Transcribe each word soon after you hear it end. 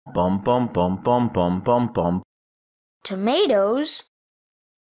Bum bum bum bum bum bum bum. Tomatoes?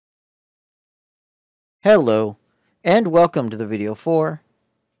 Hello, and welcome to the video for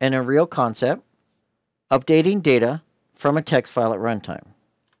an Unreal concept, updating data from a text file at runtime.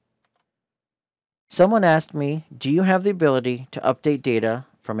 Someone asked me, do you have the ability to update data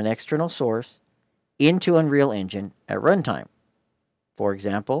from an external source into Unreal Engine at runtime? For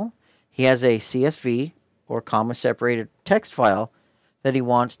example, he has a CSV or comma-separated text file that he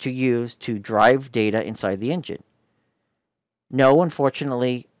wants to use to drive data inside the engine. No,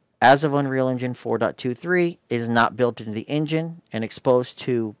 unfortunately, as of Unreal Engine 4.23, it is not built into the engine and exposed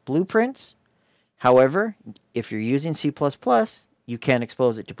to blueprints. However, if you're using C++, you can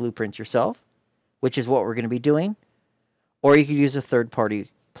expose it to blueprints yourself, which is what we're going to be doing. Or you could use a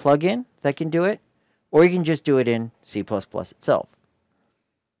third-party plugin that can do it, or you can just do it in C++ itself.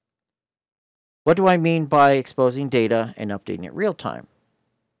 What do I mean by exposing data and updating it real time?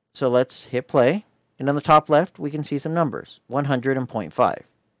 So let's hit play, and on the top left, we can see some numbers, 100 and 0.5. If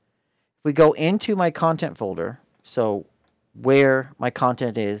we go into my content folder, so where my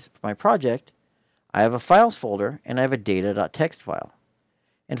content is for my project, I have a files folder and I have a data.txt file.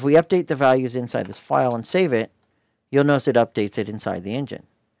 And if we update the values inside this file and save it, you'll notice it updates it inside the engine.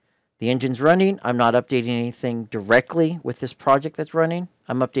 The engine's running. I'm not updating anything directly with this project that's running.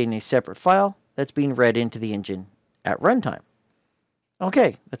 I'm updating a separate file that's being read into the engine at runtime.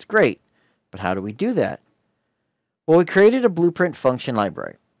 Okay, that's great. But how do we do that? Well, we created a blueprint function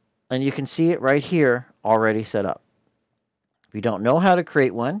library. And you can see it right here already set up. If you don't know how to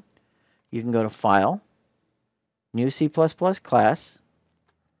create one, you can go to File, New C++ Class,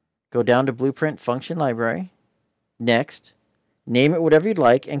 go down to Blueprint Function Library, Next, name it whatever you'd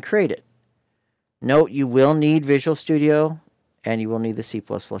like, and create it. Note you will need Visual Studio, and you will need the C++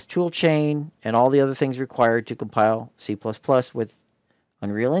 toolchain, and all the other things required to compile C++ with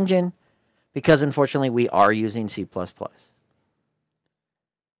Unreal Engine, because unfortunately we are using C++.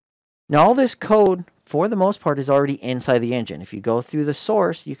 Now all this code, for the most part, is already inside the engine. If you go through the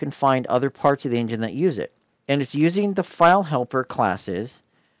source, you can find other parts of the engine that use it. And it's using the file helper classes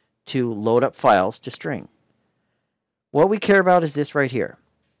to load up files to string. What we care about is this right here.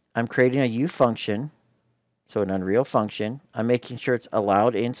 I'm creating a U function, so an Unreal function. I'm making sure it's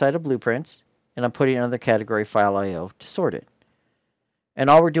allowed inside of blueprints, and I'm putting another category file IO to sort it. And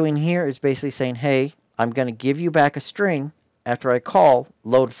all we're doing here is basically saying, hey, I'm going to give you back a string after I call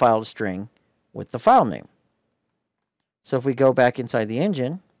load file to string with the file name. So if we go back inside the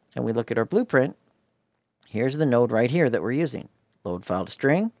engine and we look at our blueprint, here's the node right here that we're using. Load file to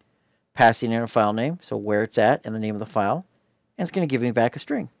string, passing in a file name, so where it's at and the name of the file, and it's going to give me back a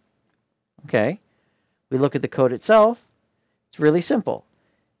string. Okay, we look at the code itself. It's really simple.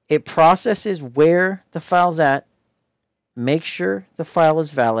 It processes where the file's at, makes sure the file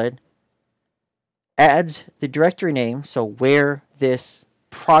is valid, adds the directory name, so where this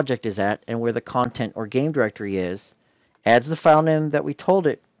project is at and where the content or game directory is, adds the file name that we told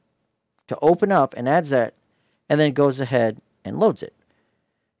it to open up and adds that, and then goes ahead and loads it.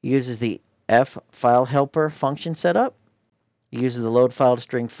 It uses the f file helper function setup, it uses the load file to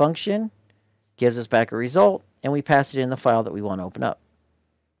string function, gives us back a result, and we pass it in the file that we want to open up.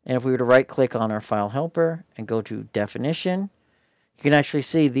 And if we were to right click on our file helper and go to definition, you can actually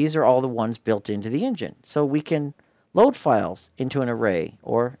see these are all the ones built into the engine. So we can load files into an array,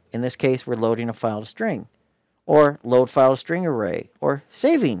 or in this case, we're loading a file to string, or load file to string array, or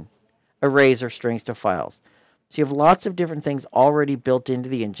saving arrays or strings to files. So you have lots of different things already built into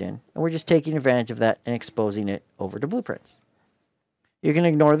the engine, and we're just taking advantage of that and exposing it over to blueprints. You can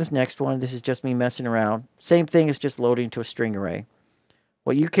ignore this next one. This is just me messing around. Same thing as just loading to a string array.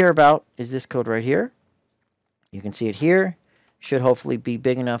 What you care about is this code right here. You can see it here. Should hopefully be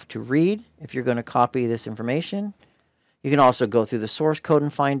big enough to read if you're going to copy this information. You can also go through the source code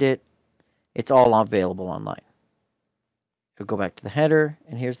and find it. It's all available online. We'll go back to the header,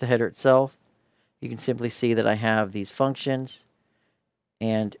 and here's the header itself. You can simply see that I have these functions,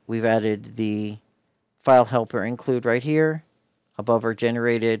 and we've added the file helper include right here above our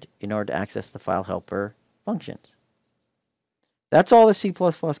generated in order to access the file helper functions. That's all the C++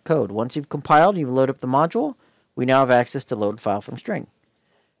 code. Once you've compiled, you load up the module, we now have access to load file from string.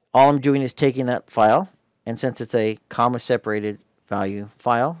 All I'm doing is taking that file, and since it's a comma separated value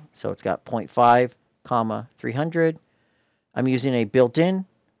file, so it's got 0.5, comma 300, I'm using a built-in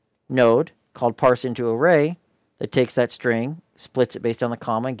node called parse into array that takes that string, splits it based on the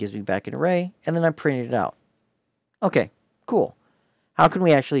comma, and gives me back an array, and then I print it out. Okay, cool. How can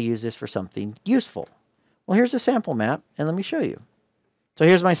we actually use this for something useful? Well, here's a sample map, and let me show you. So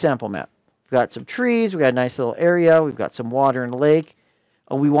here's my sample map. We've got some trees, we've got a nice little area, we've got some water in the lake.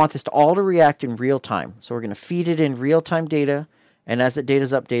 we want this to all to react in real time. So we're going to feed it in real-time data, and as the data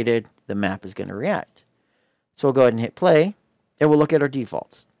is updated, the map is going to react. So we'll go ahead and hit play, and we'll look at our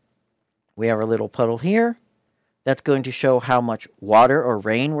defaults. We have our little puddle here. That's going to show how much water or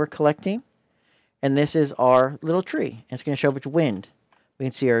rain we're collecting. And this is our little tree. And it's going to show how much wind. We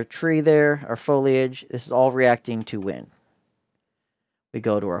can see our tree there, our foliage. This is all reacting to wind. We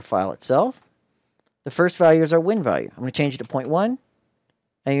go to our file itself. The first value is our wind value. I'm going to change it to 0.1.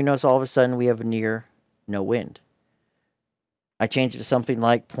 And you notice all of a sudden we have near no wind. I change it to something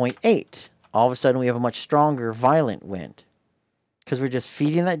like 0.8. All of a sudden we have a much stronger, violent wind. Because we're just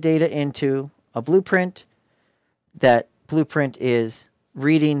feeding that data into a blueprint. That blueprint is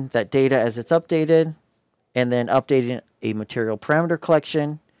reading that data as it's updated, and then updating a material parameter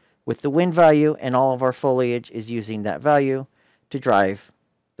collection with the wind value, and all of our foliage is using that value to drive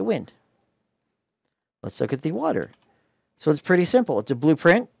the wind. Let's look at the water. So it's pretty simple. It's a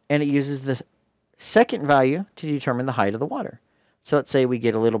blueprint, and it uses the second value to determine the height of the water. So let's say we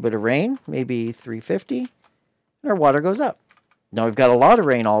get a little bit of rain, maybe 350, and our water goes up. Now we've got a lot of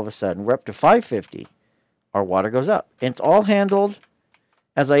rain all of a sudden. We're up to 550. Our water goes up. And it's all handled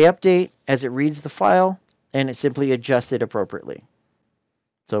as I update, as it reads the file, and it's simply adjusted appropriately.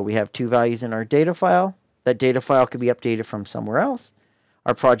 So we have two values in our data file. That data file can be updated from somewhere else.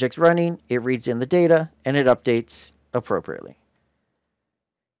 Our project's running, it reads in the data, and it updates appropriately.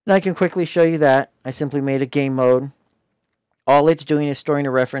 And I can quickly show you that. I simply made a game mode. All it's doing is storing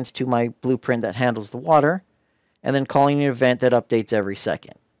a reference to my blueprint that handles the water, and then calling an event that updates every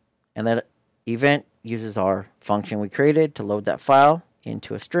second. And that event uses our function we created to load that file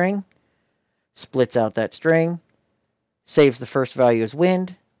into a string, splits out that string, saves the first value as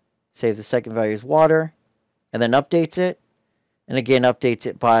wind, saves the second value as water, and then updates it. And again, updates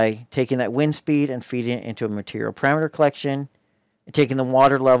it by taking that wind speed and feeding it into a material parameter collection, and taking the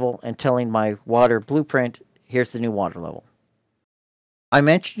water level and telling my water blueprint, here's the new water level. I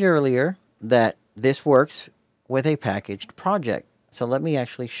mentioned earlier that this works with a packaged project. So let me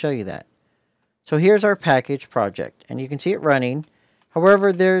actually show you that. So here's our package project, and you can see it running.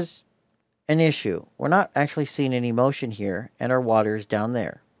 However, there's an issue. We're not actually seeing any motion here, and our water is down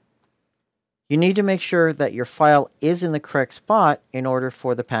there. You need to make sure that your file is in the correct spot in order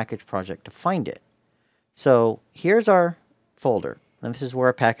for the package project to find it. So here's our folder, and this is where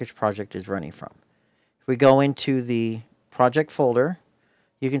our package project is running from. If we go into the project folder,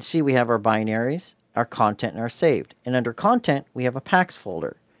 you can see we have our binaries, our content, and our saved. And under content, we have a packs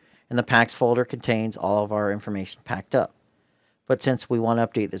folder. And the packs folder contains all of our information packed up. But since we want to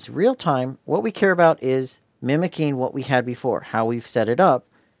update this real time, what we care about is mimicking what we had before, how we've set it up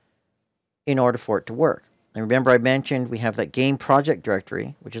in order for it to work. And remember I mentioned we have that game project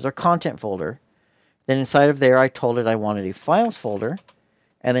directory, which is our content folder. Then inside of there, I told it I wanted a files folder.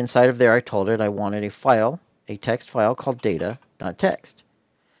 And then inside of there, I told it I wanted a file, a text file called data.txt.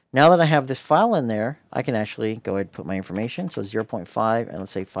 Now that I have this file in there, I can actually go ahead and put my information. So 0.5 and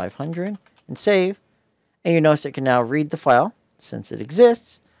let's say 500 and save. And you notice it can now read the file since it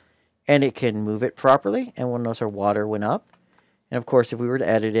exists, and it can move it properly. And we'll notice our water went up. And of course, if we were to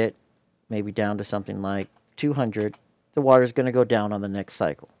edit it, maybe down to something like 200, the water is going to go down on the next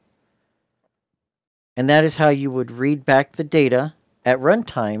cycle. And that is how you would read back the data at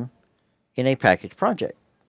runtime in a package project.